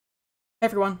Hey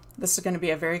everyone, this is going to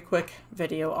be a very quick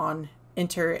video on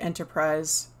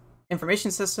inter-enterprise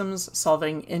information systems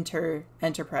solving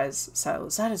inter-enterprise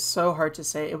silos. That is so hard to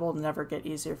say, it will never get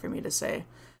easier for me to say.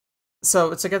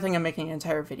 So it's a good thing I'm making an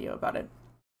entire video about it.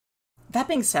 That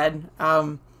being said,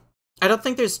 I don't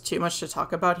think there's too much to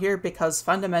talk about here because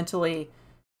fundamentally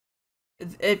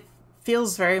it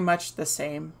feels very much the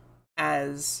same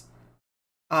as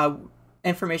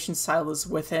information silos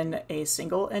within a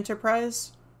single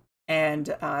enterprise.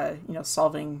 And,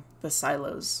 solving the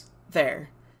silos there.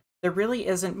 There really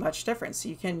isn't much difference.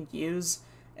 You can use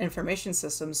information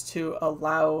systems to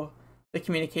allow the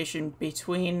communication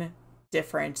between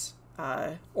different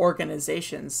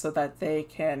organizations so that they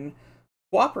can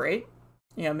cooperate,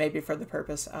 maybe for the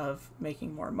purpose of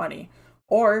making more money,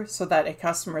 or so that a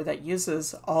customer that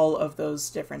uses all of those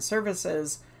different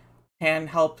services can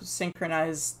help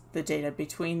synchronize the data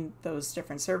between those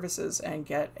different services and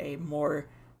get a more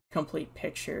complete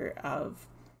picture of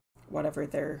whatever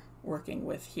they're working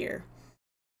with here.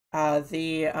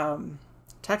 The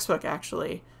textbook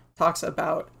actually talks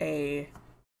about a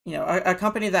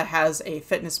company that has a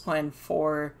fitness plan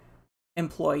for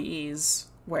employees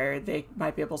where they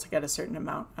might be able to get a certain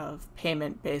amount of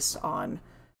payment based on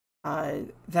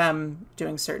them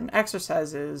doing certain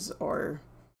exercises or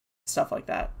stuff like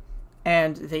that.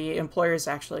 And the employers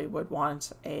actually would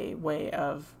want a way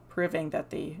of proving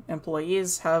that the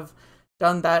employees have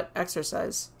done that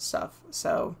exercise stuff.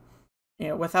 So,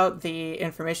 without the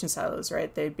information silos,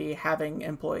 right, they'd be having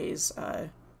employees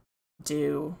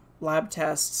do lab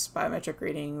tests, biometric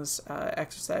readings,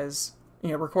 exercise,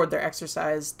 record their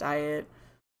exercise, diet,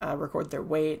 record their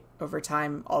weight over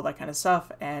time, all that kind of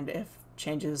stuff. And if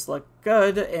changes look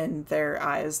good in their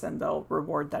eyes, then they'll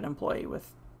reward that employee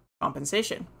with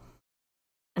compensation.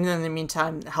 And then in the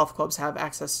meantime, health clubs have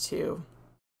access to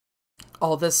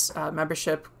all this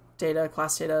membership data,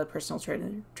 class data, personal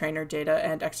trainer data,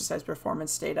 and exercise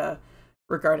performance data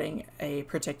regarding a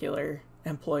particular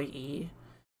employee.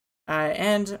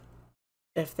 And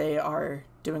if they are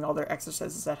doing all their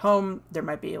exercises at home, there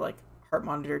might be like heart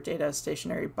monitor data,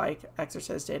 stationary bike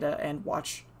exercise data, and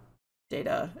watch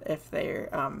data if they're,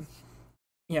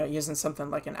 using something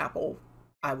like an Apple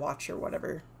iWatch or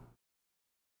whatever.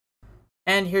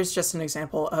 And here's just an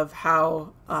example of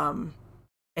how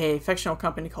a fictional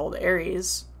company called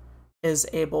Ares is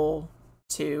able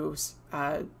to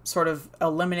sort of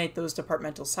eliminate those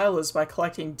departmental silos by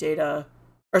collecting data,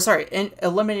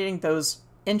 eliminating those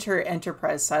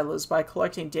inter-enterprise silos by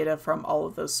collecting data from all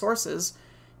of those sources,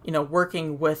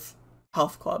 working with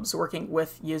health clubs, working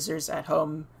with users at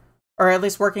home, or at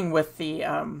least working with the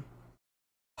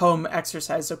home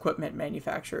exercise equipment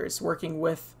manufacturers, working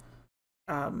with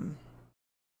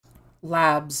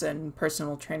labs and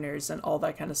personal trainers and all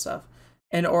that kind of stuff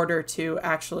in order to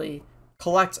actually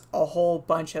collect a whole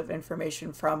bunch of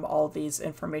information from all these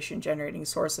information generating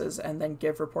sources and then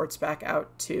give reports back out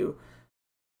to,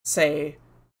 say,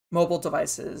 mobile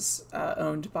devices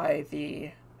owned by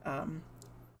the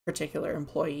particular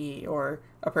employee or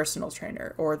a personal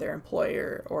trainer or their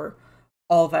employer or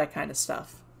all that kind of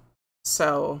stuff.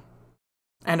 So,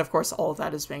 and of course all of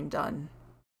that is being done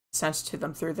sent to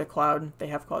them through the cloud. They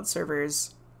have cloud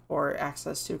servers or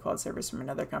access to cloud servers from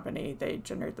another company. They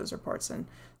generate those reports and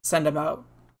send them out.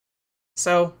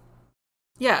 So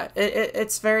yeah,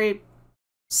 it's very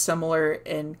similar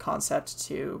in concept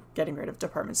to getting rid of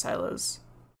department silos.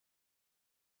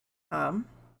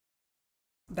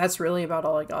 That's really about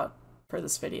all I got for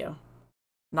this video.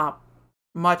 Not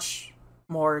much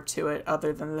more to it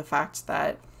other than the fact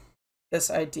that this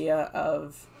idea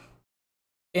of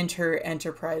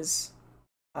inter-enterprise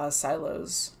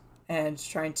silos and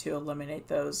trying to eliminate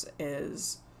those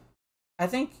is, I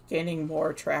think, gaining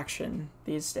more traction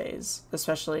these days,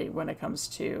 especially when it comes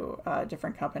to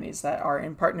different companies that are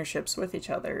in partnerships with each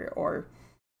other or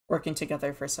working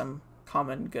together for some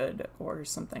common good or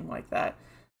something like that.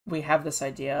 We have this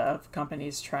idea of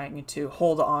companies trying to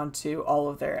hold on to all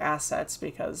of their assets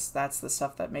because that's the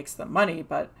stuff that makes them money,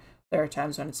 but there are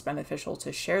times when it's beneficial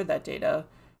to share that data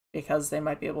because they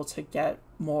might be able to get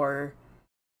more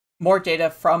data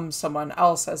from someone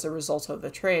else as a result of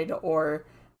the trade, or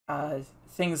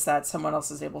things that someone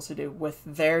else is able to do with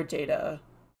their data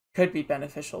could be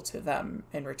beneficial to them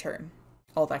in return.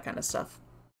 All that kind of stuff.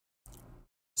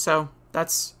 So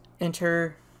that's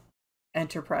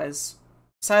inter-enterprise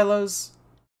silos,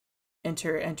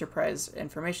 inter-enterprise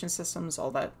information systems,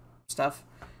 all that stuff.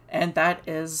 And that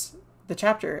is the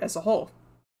chapter as a whole.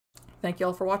 Thank you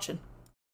all for watching.